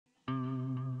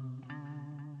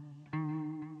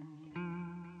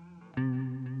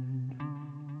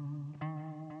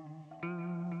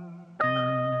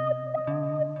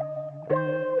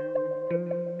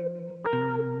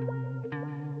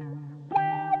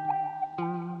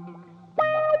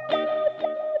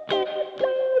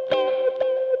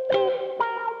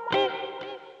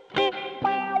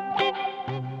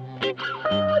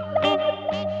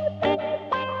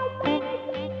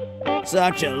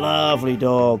Such a lovely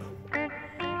dog.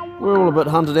 We're all a bit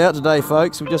hunted out today,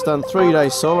 folks. We've just done 3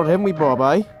 days solid, haven't we, Bob,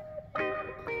 eh?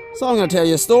 So I'm going to tell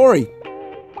you a story.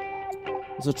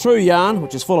 It's a true yarn,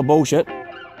 which is full of bullshit.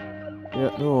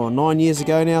 Yeah, 9 years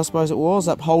ago now, I suppose it was,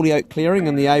 up Holyoake Clearing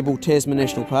in the Abel Tasman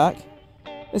National Park.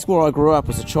 That's where I grew up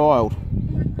as a child.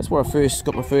 That's where I first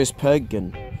got my first pig,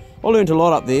 and I learned a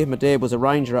lot up there. My dad was a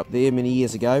ranger up there many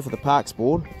years ago for the Parks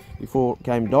Board, before it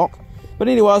came doc. But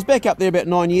anyway, I was back up there about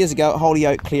 9 years ago at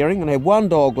Holyoake Clearing, and I had one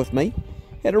dog with me.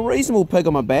 Had a reasonable pig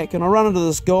on my back, and I run into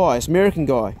this guy, this American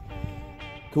guy,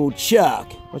 called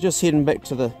Chuck. I was just heading back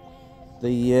to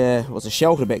it was a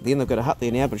shelter back then. They've got a hut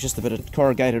there now, but it's just a bit of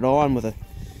corrugated iron with a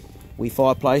wee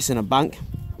fireplace and a bunk.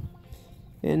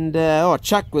 And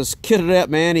Chuck was kitted out,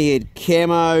 man. He had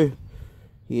camo,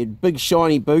 he had big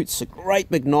shiny boots, a great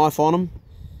big knife on him,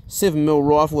 7mm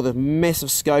rifle with a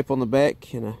massive scope on the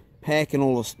back, and a pack and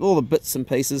all the bits and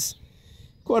pieces.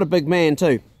 Quite a big man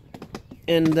too.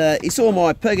 And he saw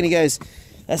my pig and he goes,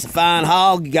 "That's a fine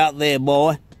hog you got there,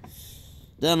 boy.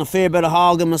 Done a fair bit of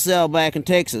hogging myself back in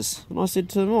Texas." And I said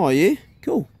to him, "Oh, yeah?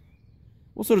 Cool.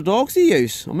 What sort of dogs do you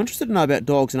use? I'm interested to know about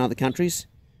dogs in other countries."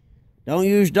 "Don't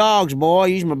use dogs, boy.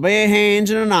 Use my bare hands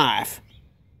and a knife."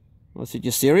 I said, "You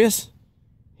serious?"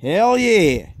 "Hell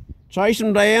yeah. Chase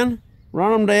them down,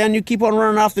 run them down. You keep on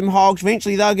running off them hogs.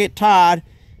 Eventually they'll get tired.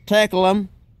 Tackle them.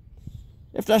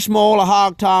 If they're small, a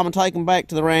hog tie them and take them back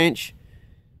to the ranch.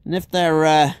 And if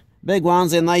they're big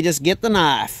ones, then they just get the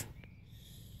knife."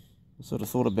 I sort of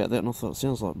thought about that and I thought, it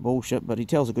sounds like bullshit, but he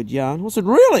tells a good yarn. I said,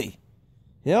 "Really?"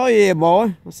 "Hell yeah,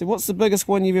 boy." I said, "What's the biggest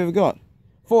one you've ever got?"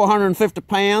 450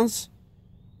 pounds.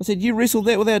 I said, "You wrestled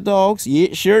that without dogs?"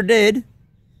 "Yeah, sure did."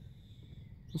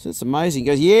 I said, "It's amazing." He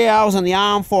goes, "Yeah, I was in the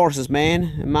armed forces, man,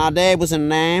 and my dad was in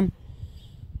Nam."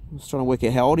 I was trying to work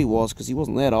out how old he was because he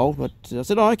wasn't that old, but I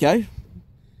said, "Oh, okay."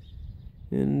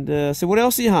 And I said, "What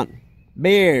else do you hunt?"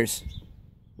 "Bears."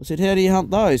 I said, "How do you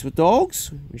hunt those? With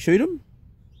dogs? You shoot them?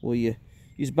 Or you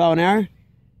use bow and arrow?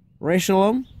 Wrestle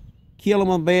them? Kill them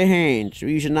with bare hands? Or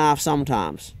use your knife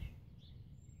sometimes?"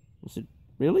 I said,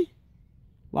 "Really?"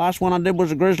 "Last one I did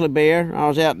was a grizzly bear. I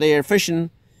was out there fishing,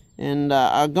 and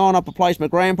I'd gone up a place my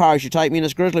grandpa used to take me, and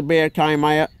this grizzly bear came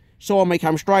out, saw me,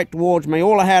 come straight towards me.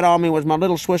 All I had on me was my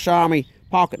little Swiss Army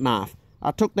pocket knife. I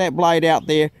took that blade out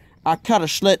there, I cut a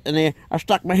slit in there, I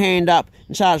stuck my hand up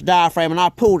inside his diaphragm, and I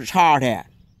pulled his heart out.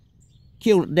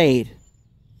 Killed it dead."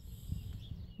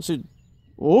 I said,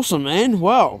 "Awesome, man.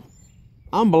 Wow.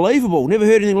 Unbelievable. Never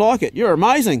heard anything like it. You're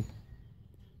amazing."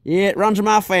 "Yeah, it runs in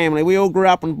my family. We all grew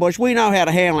up in the bush. We know how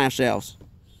to handle ourselves."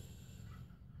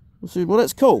 I said, "Well,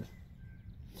 that's cool."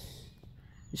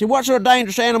 He said, "What sort of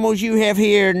dangerous animals you have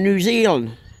here in New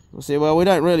Zealand?" I said, "Well, we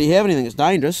don't really have anything that's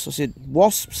dangerous." I said,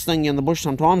 "Wasps sting you in the bush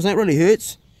sometimes. That really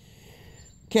hurts.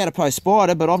 Caterpillar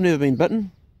spider, but I've never been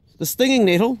bitten. The stinging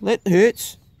nettle, that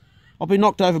hurts. I've been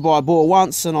knocked over by a boar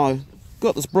once and I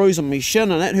got this bruise on my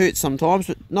shin and that hurts sometimes,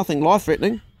 but nothing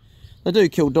life-threatening. They do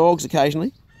kill dogs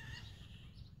occasionally.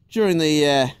 During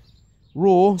the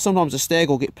roar, sometimes a stag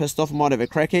will get pissed off and might have a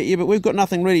crack at you, but we've got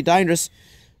nothing really dangerous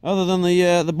other than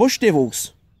the bush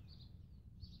devils."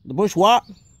 "The bush what?"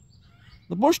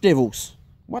 "The bush devils."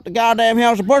 "What the goddamn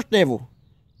hell's a bush devil?"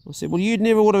 I said, "Well, you'd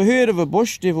never would have heard of a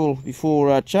bush devil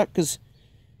before, Chuck, because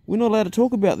we're not allowed to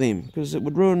talk about them, because it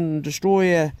would ruin and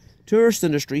destroy our tourist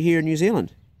industry here in New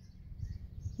Zealand."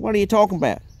 "What are you talking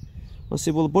about?" I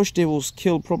said, "Well, the bush devils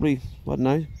kill probably, I don't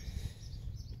know,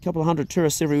 a couple of hundred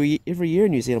tourists every year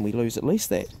in New Zealand. We lose at least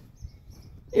that."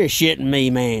 "You're shitting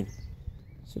me, man."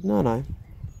 I said, No.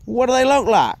 "What do they look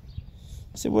like?"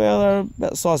 I said, "Well, they're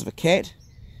about the size of a cat.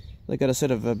 They've got a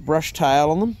sort of a brush tail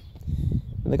on them.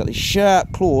 And they've got these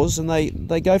sharp claws and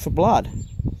they go for blood.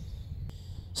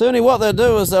 So anyway, what they'll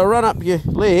do is they'll run up your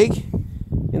leg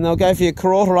and they'll go for your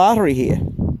carotid artery here,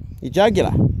 your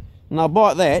jugular. And they'll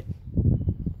bite that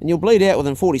and you'll bleed out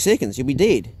within 40 seconds. You'll be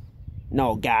dead."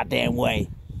 "No goddamn way."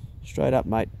 "Straight up,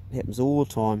 mate. It happens all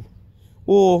the time.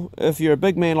 Or if you're a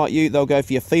big man like you, they'll go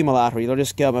for your femoral artery. They'll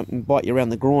just go up and bite you around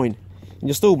the groin. And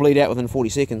you'll still bleed out within 40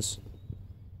 seconds.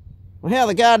 "Well, how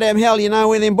the goddamn hell do you know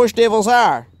where them bush devils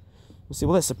are?" I said,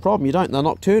 "Well, that's the problem. You don't. They're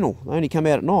nocturnal. They only come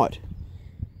out at night.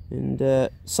 And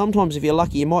sometimes, if you're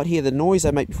lucky, you might hear the noise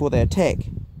they make before they attack.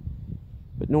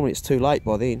 But normally it's too late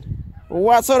by then." "Well,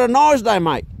 what sort of noise do they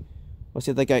make?" I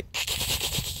said, "They go..."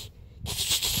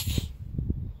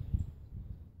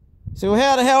 So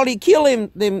how the hell do you kill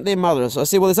them mothers? I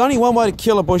said, "Well, there's only one way to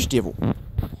kill a bush devil.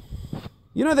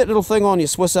 You know that little thing on your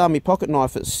Swiss Army pocket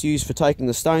knife that's used for taking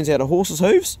the stones out of horses'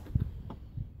 hooves?"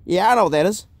 "Yeah, I know what that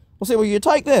is." I said, "Well, you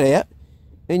take that out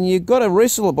and you've got to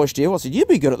wrestle a bush devil." I said, "You'd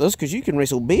be good at this because you can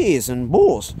wrestle bears and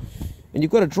boars. and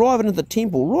you've got to drive it into the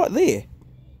temple right there.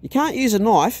 You can't use a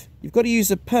knife, you've got to use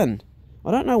a pin.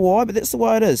 I don't know why, but that's the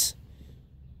way it is.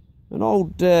 An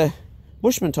old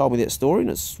bushman told me that story, and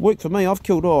it's worked for me. I've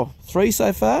killed 3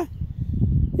 so far.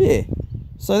 Yeah,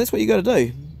 so that's what you got to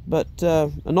do. But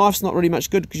a knife's not really much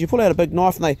good, because you pull out a big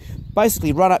knife and they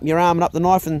basically run up your arm and up the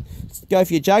knife and go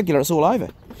for your jugular. It's all over.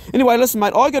 Anyway, listen,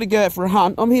 mate, I got to go out for a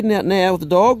hunt. I'm heading out now with the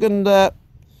dog, and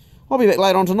I'll be back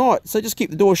later on tonight. So just keep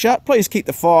the door shut. Please keep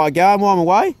the fire going while I'm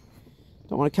away.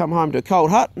 Don't want to come home to a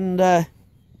cold hut, and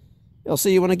I'll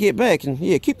see you when I get back. And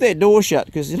yeah, keep that door shut,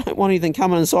 because you don't want anything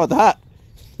coming inside the hut.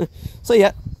 See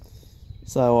ya.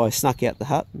 So I snuck out the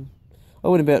hut. And I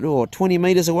went about 20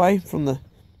 metres away from the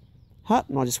hut,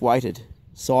 and I just waited.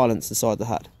 Silence inside the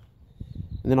hut.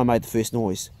 And then I made the first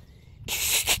noise.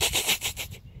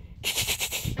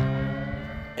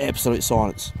 Absolute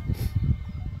silence.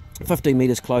 15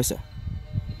 metres closer.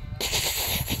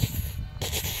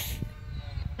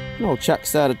 And old Chuck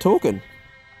started talking.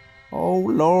 Oh,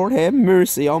 Lord, have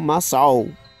mercy on my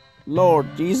soul.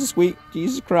 Lord, Jesus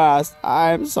Christ,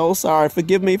 I am so sorry.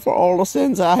 Forgive me for all the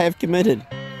sins I have committed.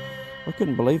 I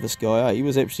couldn't believe this guy. He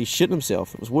was actually shitting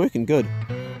himself. It was working good.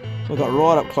 I got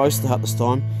right up close to the hut this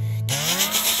time.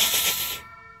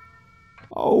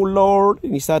 Oh, Lord.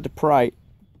 And he started to pray.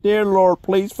 Dear Lord,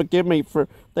 please forgive me for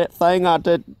that thing I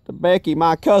did to Becky,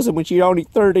 my cousin, when she was only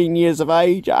 13 years of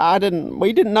age.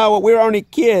 We didn't know it. We were only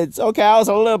kids. Okay, I was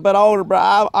a little bit older,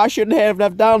 but I shouldn't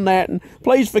have done that. And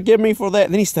please forgive me for that.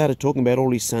 And then he started talking about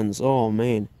all his sins. Oh,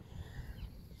 man.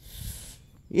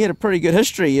 He had a pretty good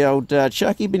history, old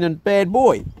Chuck. He'd been a bad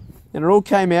boy. And it all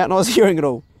came out, and I was hearing it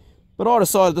all. But I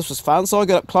decided this was fun, so I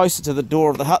got up closer to the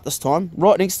door of the hut this time,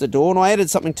 right next to the door, and I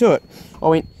added something to it. I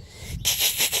went...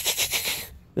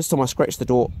 This time I scratched the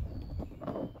door.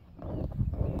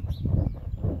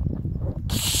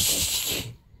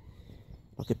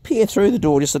 I could peer through the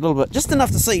door just a little bit, just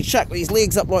enough to see Chuck with his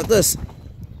legs up like this.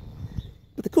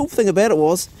 But the cool thing about it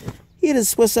was, he had his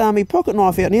Swiss Army pocket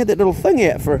knife out, and he had that little thing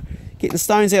out for getting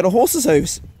stones out of horses'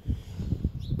 hooves.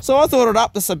 So I thought I'd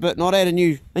up this a bit, and I'd add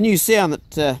a new sound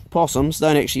that possums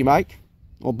don't actually make,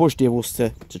 or bush devils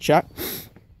to Chuck.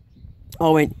 I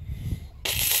went...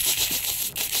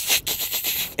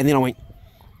 And then I went...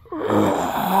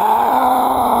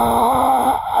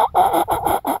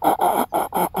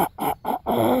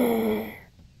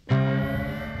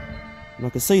 And I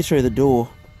could see through the door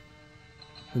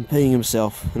and peeing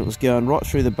himself, and it was going right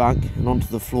through the bunk and onto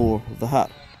the floor of the hut.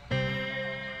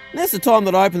 And that's the time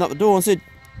that I opened up the door and said,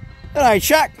 "Hello,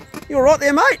 Chuck, you all right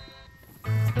there, mate?"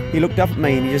 He looked up at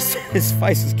me, and his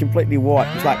face was completely white.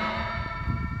 He was like,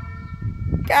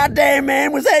 "God damn,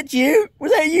 man, was that you?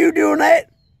 Was that you doing that?"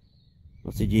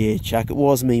 I said, "Yeah, Chuck, it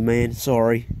was me, man,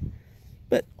 sorry.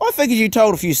 But I figured you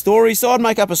told a few stories, so I'd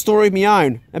make up a story of my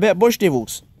own about bush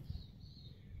devils."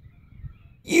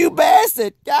 "You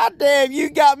bastard! God damn,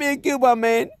 you got me a good one,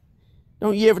 man.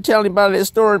 Don't you ever tell anybody that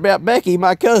story about Becky,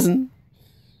 my cousin."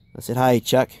 I said, "Hey,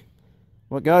 Chuck,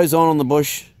 what goes on in the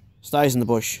bush stays in the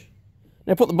bush.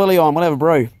 Now put the billy on, we'll have a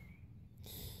brew."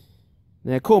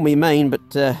 Now, call me mean,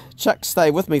 but Chuck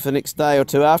stayed with me for the next day or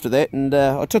two after that, and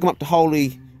I took him up to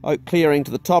Holy Oak Clearing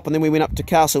to the top, and then we went up to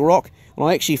Castle Rock, and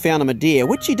I actually found him a deer,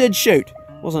 which he did shoot.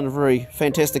 Wasn't a very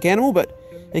fantastic animal, but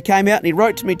he came out and he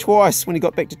wrote to me twice when he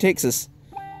got back to Texas.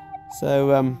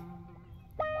 So,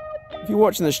 if you're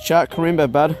watching this, Chuck, remember,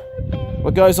 bud,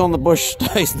 what goes on in the bush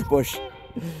stays in the bush.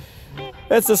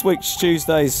 That's this week's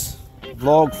Tuesday's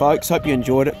vlog, folks. Hope you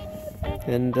enjoyed it,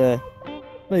 and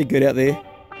be good out there.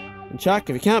 And Chuck,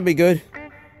 if you can't be good,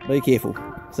 be careful.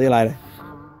 See you later.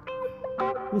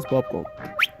 Where's Bob gone?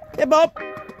 Yeah, Bob!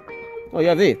 Oh,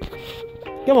 you're over there.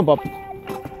 Come on, Bob.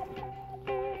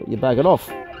 But you buggered off.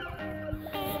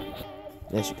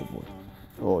 That's a good boy.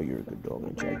 Oh, you're a good dog,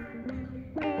 ain't you?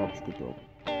 Bob's a good dog.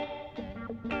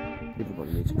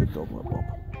 Everybody needs a good dog like Bob.